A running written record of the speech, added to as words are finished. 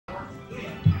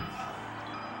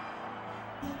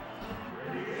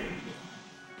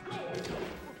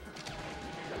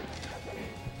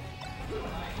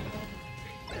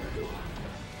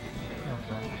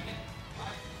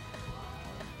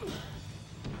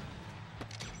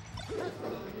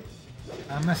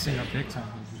I'm messing up big time.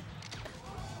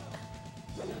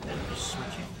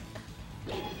 Switching.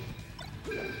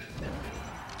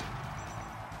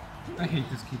 I hate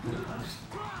this keyboard.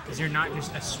 Is there not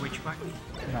just a switch button?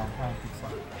 No, I don't think so.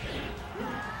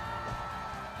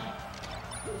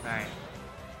 Alright.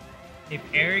 If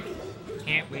Eric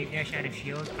can't wave dash out of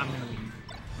shield, I'm gonna leave.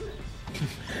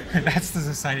 That's the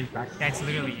deciding factor. That's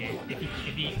literally it.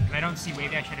 If I don't see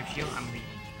wave dash out of shield, I'm leaving.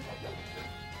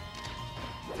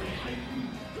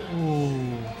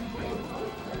 Ooh.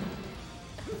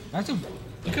 That's a.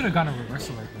 You could have gone a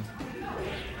reversal like this.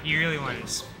 He really wanted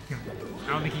to. I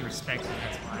don't think he respects it,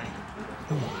 that's why.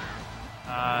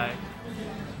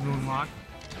 MrMoonWalk.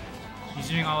 He's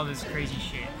doing all of this crazy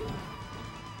shit.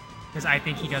 Because I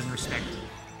think he doesn't respect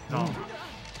Zalt.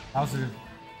 That was a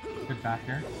good back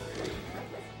here.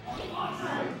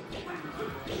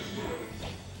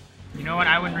 You know what?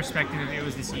 I wouldn't respect him if it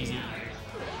was this easy.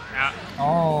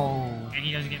 Oh. And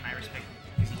he doesn't get my respect.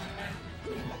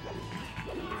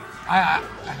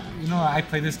 You know, I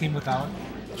play this game without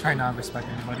trying not to respect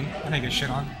anybody, and I get shit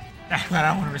on. But I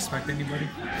don't want to respect anybody.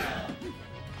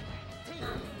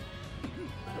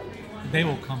 They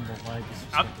will come before I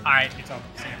disrespect. Alright, it's all.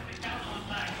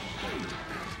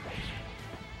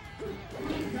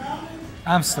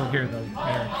 I'm still here though, Eric.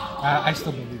 I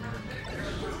still believe it.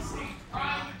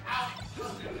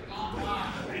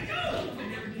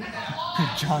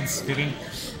 John spitting.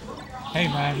 Hey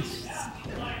man.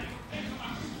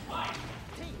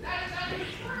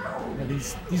 Yeah,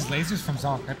 these lasers from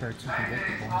ZaltNPepper are too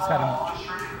predictable. It's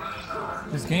gotta.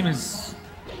 This game is.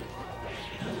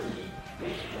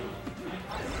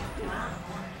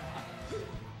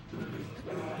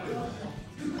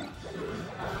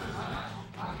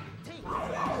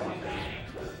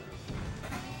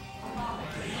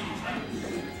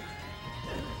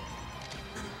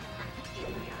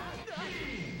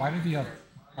 Why did he have...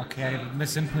 Okay, I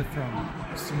misinput from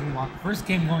MrMoonWalk. First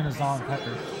game going to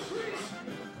ZaltNPepper.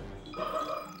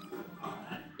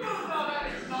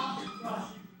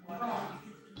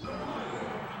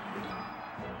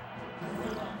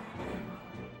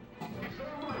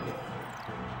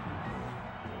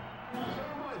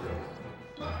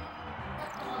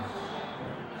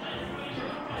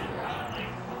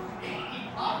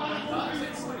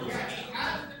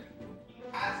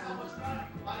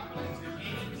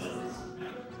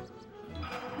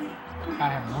 I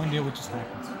have no idea what just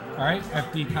happened. Alright,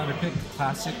 FD counter pick,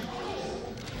 classic.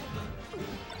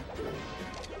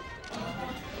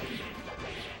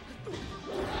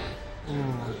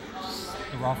 Ooh,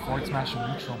 the raw forward smash in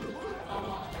neutral.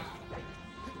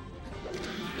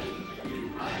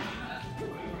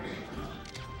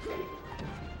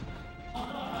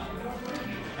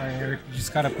 Alright, Eric, you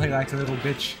just gotta play like a little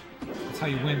bitch. That's how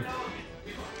you win.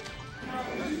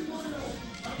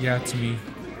 Yeah, it's me.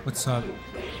 What's up?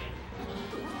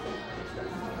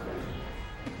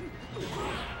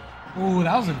 Ooh,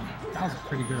 that was a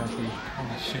pretty good upbeat.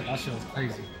 Holy shit, that shit was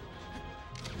crazy.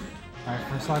 Alright,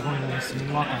 first off, going to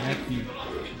MrMoonWalk on FD.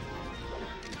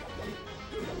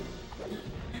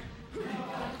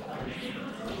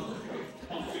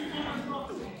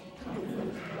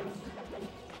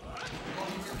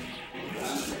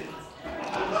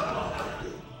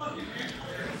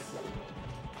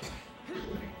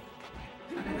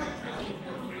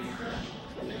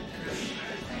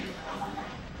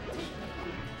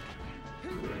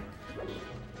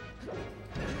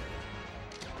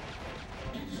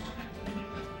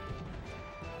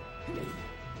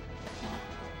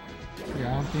 Yeah,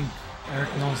 I don't think Eric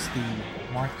knows the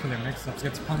Marth killer mix-ups,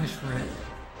 gets punished for it.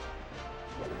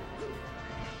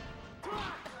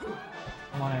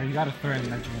 Come on, Eric, you gotta throw an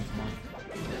edge against Marth.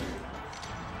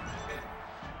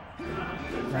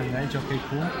 Right, an edge, okay,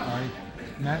 cool.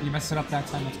 Alright. You messed it up that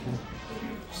time, that's cool.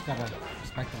 Just gotta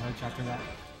respect the ledge after that.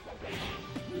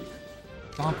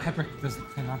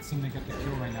 ZaltNPepper cannot seem to get the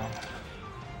kill right now.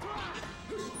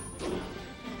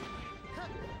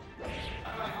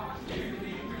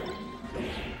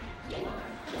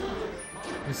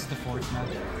 This is the forward smash.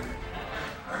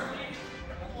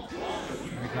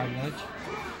 I grab the edge.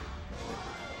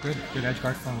 Good edge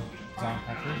guard from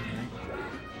ZaltNPepper.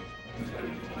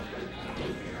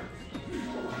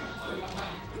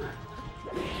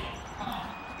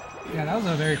 Yeah, that was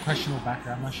a very questionable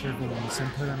backer. I'm not sure if it was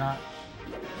input or not.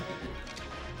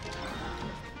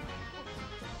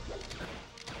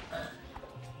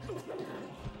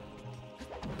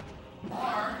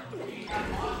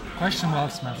 Question well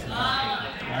smash.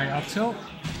 Alright, I'll tilt.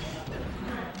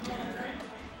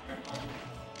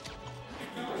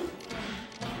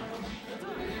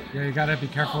 Yeah, you gotta be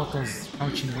careful with those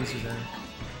crouching lasers there.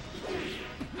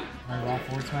 Alright, raw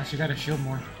forward smash. You gotta shield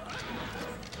more.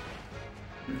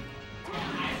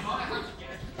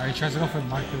 Alright, he tries to go for the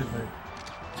Marth, but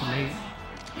too late.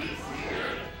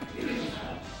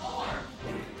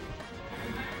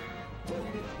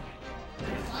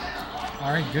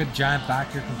 Alright, good giant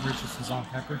back here from Richards to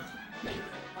ZaltNPepper.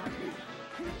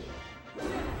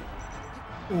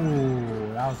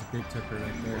 Ooh, that was a big tipper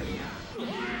right there.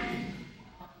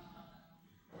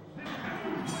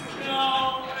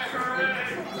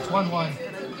 It's 1-1.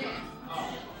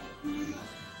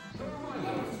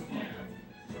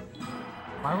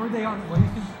 Why were they on?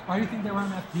 Why do you think they were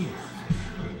on FD?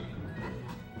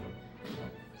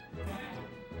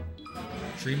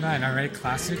 Dreamland, alright,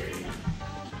 classic.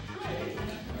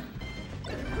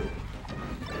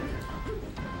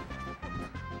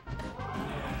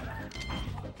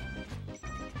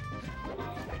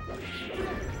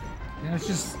 Yeah, it's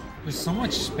just there's so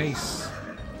much space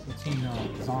between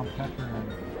ZaltNPepper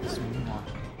and MrMoonWalk.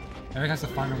 Eric has to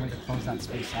find a way to close that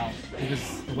space out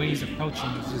because the way he's approaching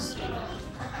is just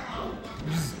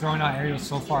he's just throwing out aerials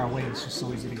so far away. It's just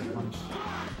so easy to get punched.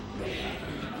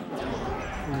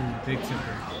 Ooh, big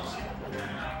tipper.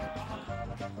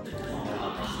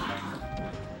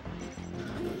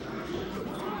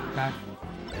 Back.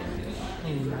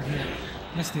 Ooh,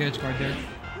 missed the edge guard there.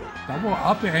 Double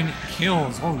up air and it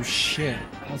kills. Oh shit.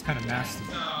 That was kind of nasty.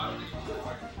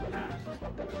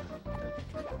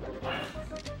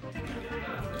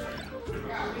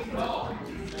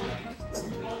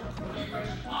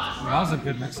 That was a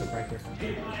good mix-up right there.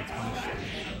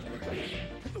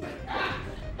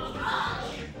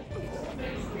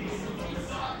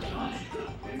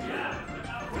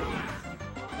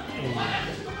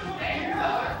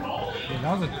 Yeah,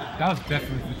 that was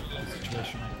definitely the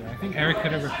situation right there. I think Eric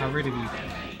could have recovered if he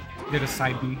did a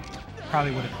side B.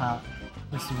 Probably would have caught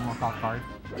MrMoonWalk off guard.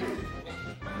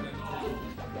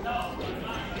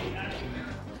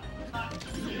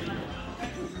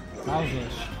 That was a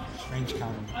strange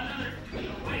counter.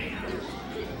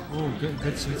 Ooh,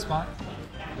 good sweet spot.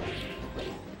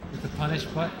 With the punish,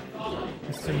 but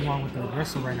MrMoonWalk with the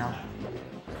reversal right now.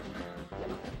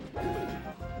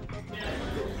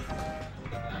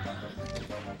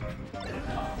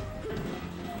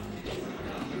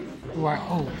 Ooh,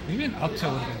 oh, maybe an up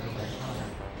tilt would have been good.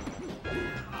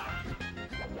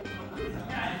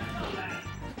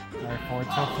 Alright, forward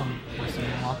tilt from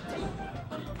MrMoonWalk.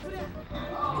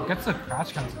 Gets a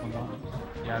crash cancel from that.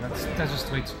 Yeah, that's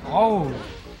just way too. Oh,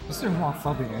 MrMoonWalk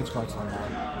fell the edge guards on that.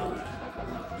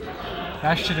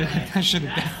 That should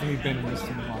have definitely been a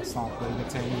MrMoonWalk stop, but he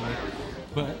gets it anyway.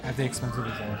 But at the expense of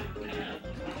his own.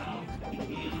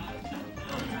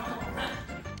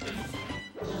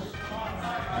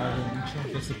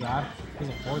 Gets the grab. He's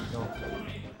a forward throw.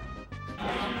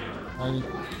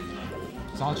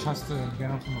 Zal tries to get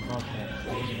him from above.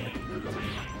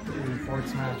 Ooh, forward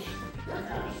smash.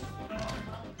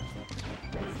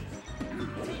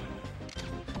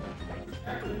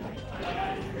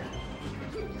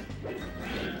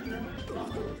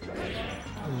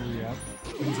 Ooh, yep.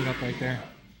 Cleans it up right there.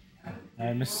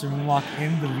 Alright, MrMoonWalk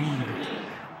in the lead.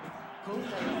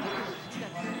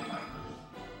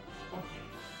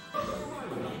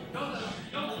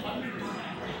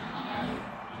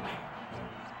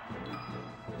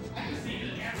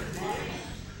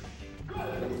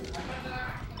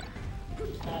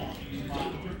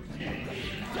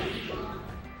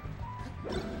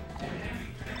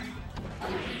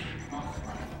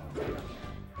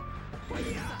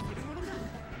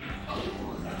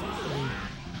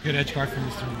 Good edge guard from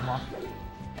MrMoonWalk.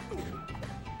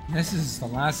 This is the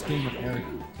last game of Eric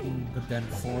in the Den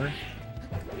 4.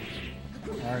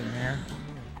 Alright, man.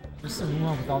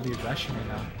 MrMoonWalk with all the aggression right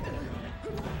now.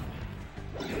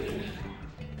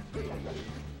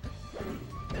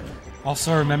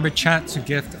 Also, remember, chat, to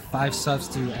gift 5 subs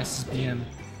to SSBM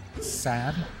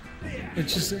Sad. It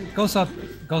just goes to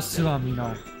you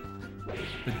know,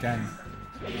 the Den.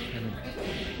 And,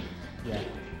 yeah.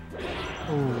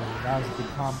 Oh, that was a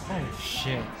good comp. Oh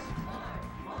shit.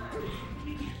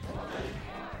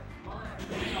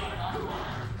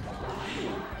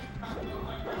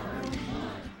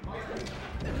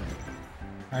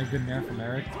 Alright, good nair from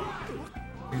Eric.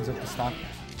 Cleans up the stock.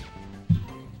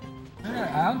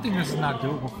 I don't think this is not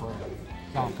doable for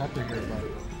ZaltNPepper here, but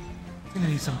it's gonna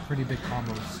need some pretty big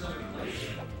combos.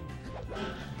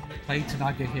 Play to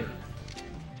not get hit.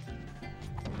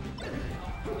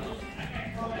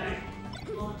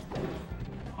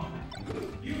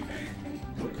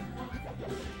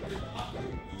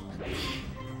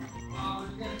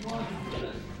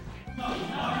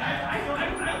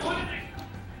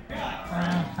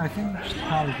 I think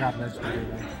probably grab legendary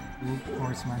though. Ooh,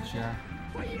 forward smash, yeah.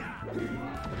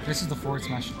 This is the forward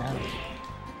smash damage.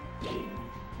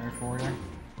 Very forward there.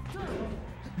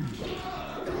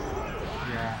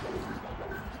 Yeah.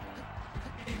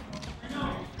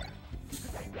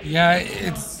 Yeah,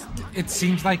 it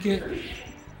seems like it.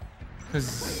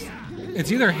 Because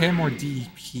it's either him or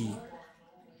DEP.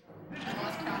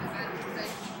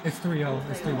 It's 3-0.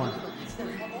 It's 3-1.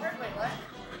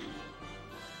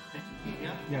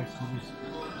 Yes.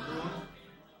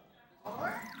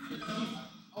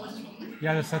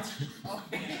 Yeah, that's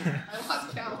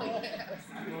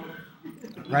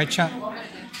right, chat.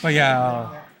 But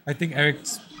yeah, I think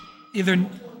Eric's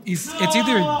it's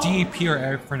either DEP or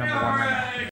Eric for #1 right now.